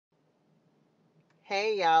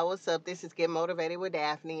Hey y'all, what's up? This is Get Motivated with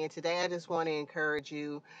Daphne, and today I just want to encourage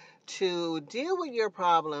you to deal with your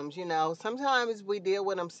problems. Sometimes we deal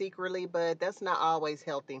with them secretly, but that's not always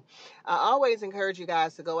healthy. I always encourage you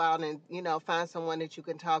guys to go out and, find someone that you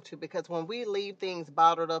can talk to because when we leave things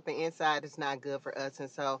bottled up and inside, it's not good for us. And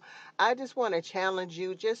so I just want to challenge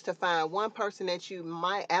you just to find one person that you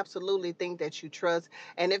might absolutely think that you trust.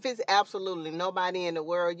 And if it's absolutely nobody in the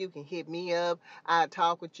world, you can hit me up. I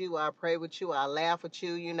talk with you, I pray with you, I laugh with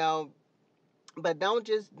you. But don't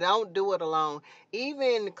do it alone.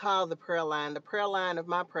 Even call the prayer line. The prayer line of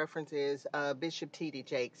my preference is Bishop T.D.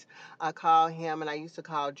 Jakes. I call him, and I used to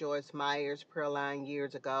call Joyce Myers prayer line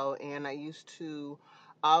years ago, and I used to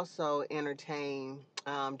also entertain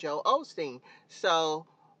Joe Osteen. So,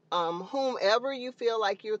 whomever you feel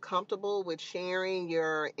like you're comfortable with sharing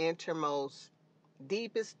your innermost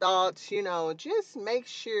deepest thoughts, just make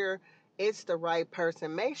sure it's the right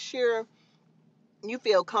person. Make sure you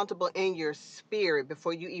feel comfortable in your spirit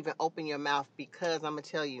before you even open your mouth because I'm going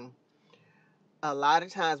to tell you, a lot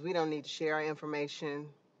of times we don't need to share our information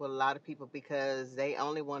with a lot of people because they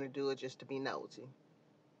only want to do it just to be nosy.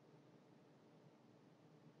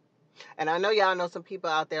 And I know y'all know some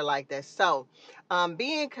people out there like that. So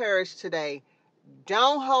be encouraged today.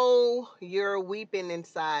 Don't hold your weeping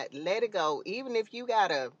inside. Let it go. Even if you got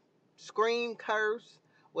to scream, curse,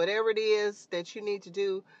 whatever it is that you need to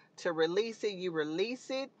do to release it, you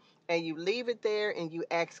release it and you leave it there and you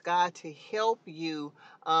ask God to help you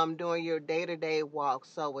during your day to day walk.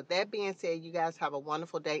 So, with that being said, you guys have a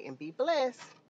wonderful day and be blessed.